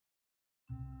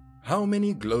How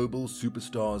many global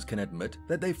superstars can admit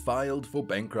that they filed for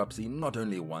bankruptcy not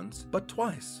only once, but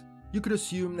twice? You could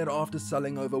assume that after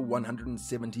selling over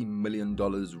 $170 million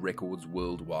records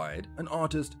worldwide, an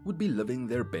artist would be living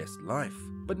their best life.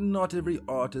 But not every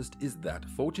artist is that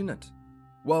fortunate.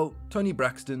 Well, Toni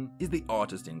Braxton is the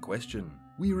artist in question.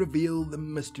 We reveal the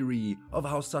mystery of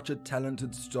how such a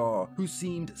talented star who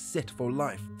seemed set for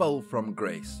life fell from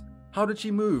grace. How did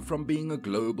she move from being a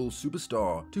global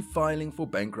superstar to filing for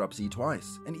bankruptcy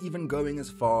twice, and even going as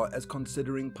far as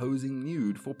considering posing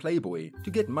nude for Playboy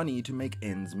to get money to make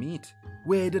ends meet?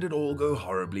 Where did it all go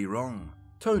horribly wrong?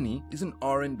 Toni is an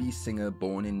R&B singer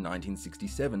born in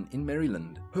 1967 in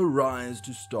Maryland. Her rise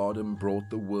to stardom brought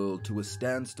the world to a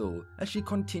standstill as she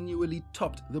continually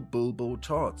topped the Billboard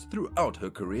charts throughout her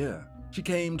career. She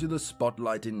came to the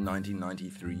spotlight in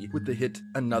 1993 with the hit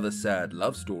Another Sad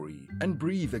Love Story and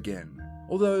Breathe Again.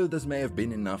 Although this may have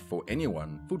been enough for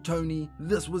anyone, for Toni,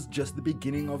 this was just the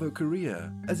beginning of her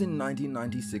career, as in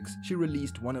 1996 she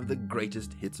released one of the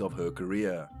greatest hits of her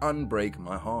career, Unbreak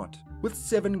My Heart. With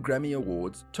 7 Grammy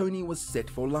Awards, Toni was set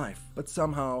for life, but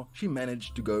somehow she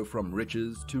managed to go from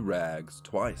riches to rags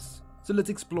twice. So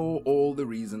let's explore all the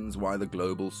reasons why the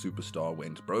global superstar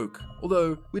went broke.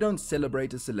 Although we don't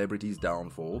celebrate a celebrity's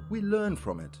downfall, we learn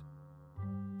from it.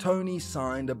 Toni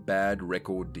signed a bad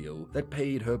record deal that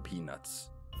paid her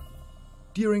peanuts.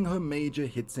 During her major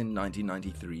hits in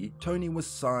 1993, Toni was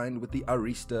signed with the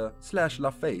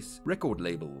Arista/La Face record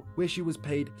label, where she was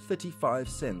paid 35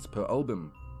 cents per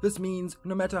album. This means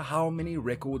no matter how many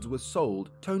records were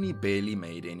sold, Toni barely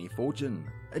made any fortune.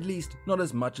 At least, not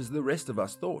as much as the rest of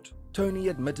us thought. Toni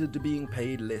admitted to being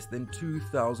paid less than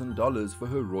 $2,000 for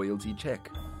her royalty check.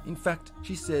 In fact,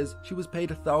 she says she was paid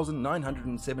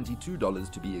 $1,972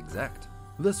 to be exact.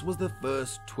 This was the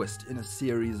first twist in a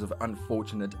series of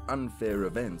unfortunate, unfair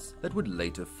events that would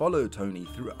later follow Toni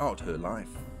throughout her life.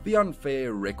 The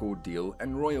unfair record deal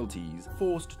and royalties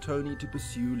forced Toni to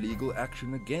pursue legal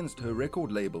action against her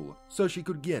record label so she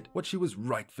could get what she was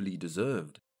rightfully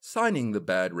deserved. Signing the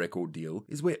bad record deal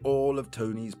is where all of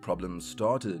Toni's problems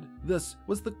started. This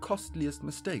was the costliest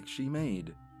mistake she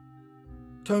made.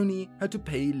 Toni had to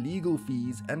pay legal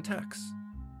fees and tax.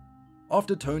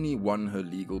 After Toni won her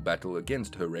legal battle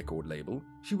against her record label,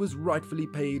 she was rightfully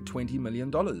paid $20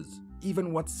 million.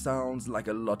 Even what sounds like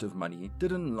a lot of money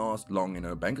didn't last long in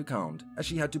her bank account, as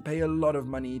she had to pay a lot of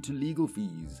money to legal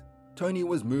fees. Toni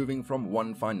was moving from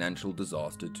one financial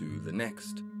disaster to the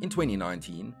next. In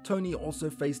 2019, Toni also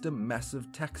faced a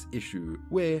massive tax issue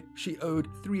where she owed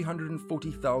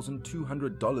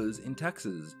 $340,200 in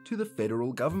taxes to the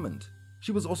federal government.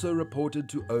 She was also reported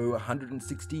to owe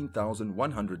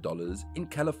 $116,100 in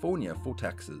California for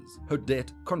taxes. Her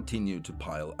debt continued to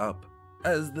pile up.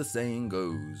 As the saying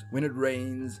goes, when it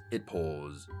rains, it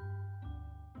pours.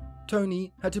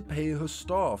 Toni had to pay her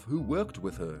staff who worked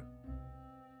with her.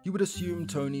 You would assume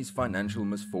Toni's financial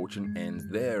misfortune ends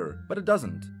there, but it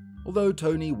doesn't. Although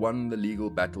Toni won the legal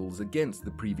battles against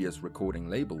the previous recording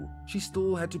label, she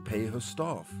still had to pay her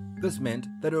staff. This meant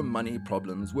that her money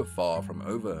problems were far from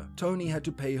over. Toni had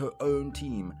to pay her own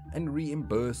team and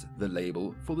reimburse the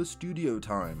label for the studio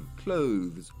time,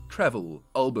 clothes, travel,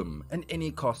 album, and any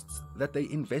costs that they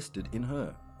invested in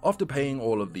her. After paying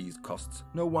all of these costs,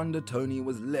 no wonder Toni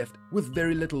was left with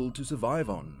very little to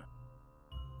survive on.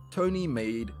 Toni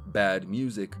made bad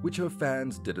music, which her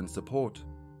fans didn't support.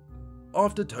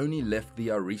 After Toni left the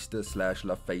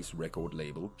Arista/La Face record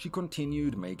label, she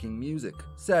continued making music.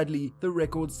 Sadly, the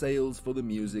record sales for the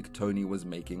music Toni was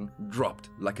making dropped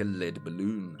like a lead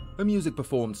balloon. Her music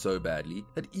performed so badly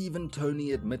that even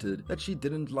Toni admitted that she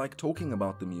didn't like talking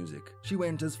about the music. She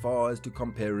went as far as to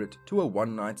compare it to a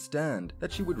one-night stand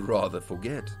that she would rather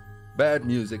forget. Bad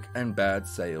music and bad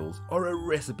sales are a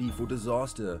recipe for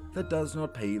disaster that does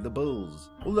not pay the bills.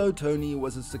 Although Toni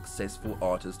was a successful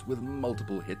artist with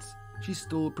multiple hits, she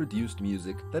still produced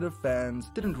music that her fans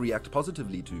didn't react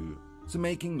positively to, so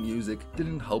making music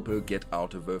didn't help her get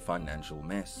out of her financial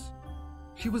mess.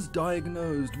 She was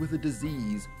diagnosed with a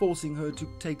disease, forcing her to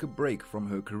take a break from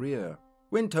her career.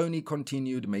 When Toni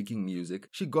continued making music,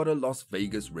 she got a Las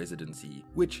Vegas residency,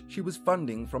 which she was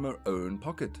funding from her own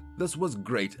pocket. This was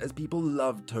great as people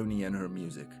loved Toni and her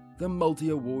music. The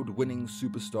multi-award-winning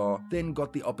superstar then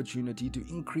got the opportunity to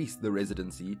increase the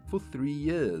residency for 3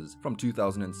 years, from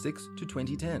 2006 to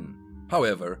 2010.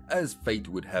 However, as fate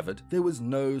would have it, there was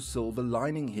no silver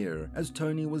lining here, as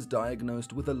Toni was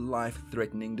diagnosed with a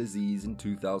life-threatening disease in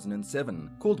 2007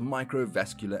 called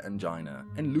microvascular angina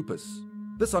and lupus.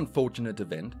 This unfortunate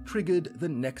event triggered the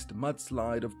next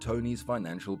mudslide of Toni's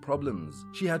financial problems.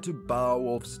 She had to bow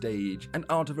off stage and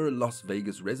out of her Las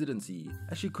Vegas residency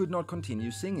as she could not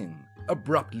continue singing.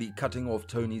 Abruptly cutting off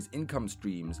Toni's income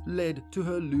streams led to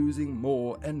her losing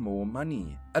more and more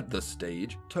money. At this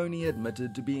stage, Toni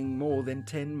admitted to being more than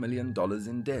 $10 million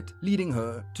in debt, leading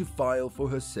her to file for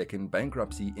her second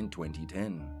bankruptcy in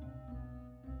 2010.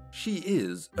 She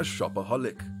is a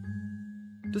shopaholic.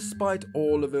 Despite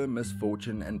all of her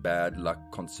misfortune and bad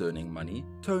luck concerning money,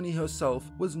 Toni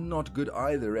herself was not good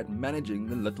either at managing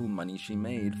the little money she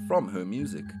made from her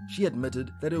music. She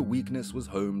admitted that her weakness was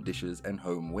home dishes and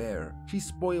homeware. She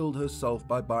spoiled herself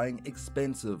by buying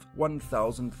expensive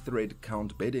 1,000 thread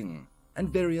count bedding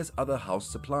and various other house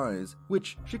supplies,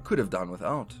 which she could have done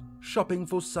without. Shopping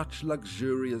for such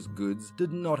luxurious goods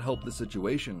did not help the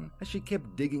situation, as she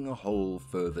kept digging a hole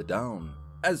further down.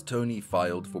 As Toni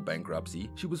filed for bankruptcy,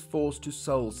 she was forced to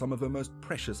sell some of her most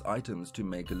precious items to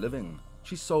make a living.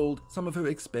 She sold some of her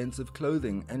expensive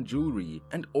clothing and jewelry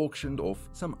and auctioned off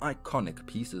some iconic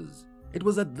pieces. It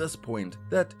was at this point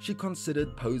that she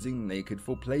considered posing naked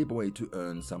for Playboy to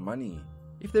earn some money.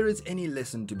 If there is any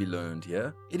lesson to be learned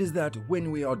here, it is that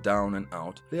when we are down and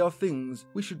out, there are things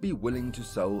we should be willing to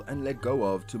sell and let go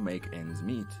of to make ends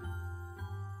meet.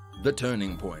 The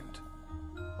turning point.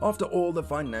 After all the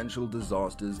financial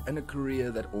disasters and a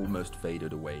career that almost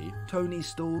faded away, Toni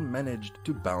still managed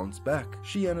to bounce back.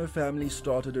 She and her family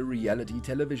started a reality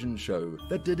television show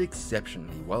that did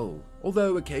exceptionally well.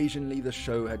 Although occasionally the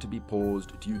show had to be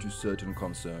paused due to certain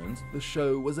concerns, the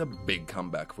show was a big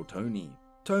comeback for Toni.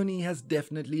 Toni has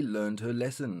definitely learned her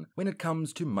lesson when it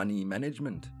comes to money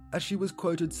management, as she was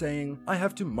quoted saying, "I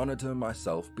have to monitor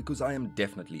myself because I am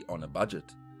definitely on a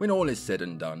budget." When all is said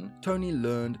and done, Toni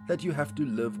learned that you have to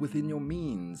live within your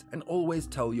means and always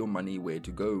tell your money where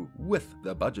to go with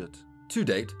the budget. To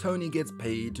date, Toni gets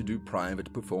paid to do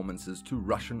private performances to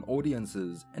Russian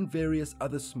audiences and various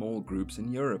other small groups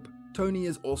in Europe. Toni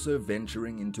is also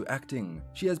venturing into acting.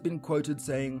 She has been quoted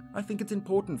saying, "I think it's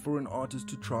important for an artist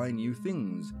to try new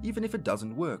things, even if it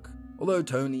doesn't work." Although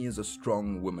Toni is a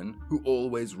strong woman who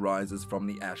always rises from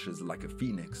the ashes like a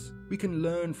phoenix, we can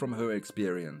learn from her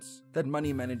experience that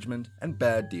money management and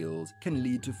bad deals can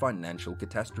lead to financial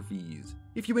catastrophes.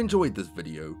 If you enjoyed this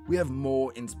video, we have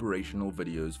more inspirational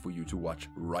videos for you to watch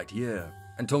right here.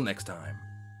 Until next time.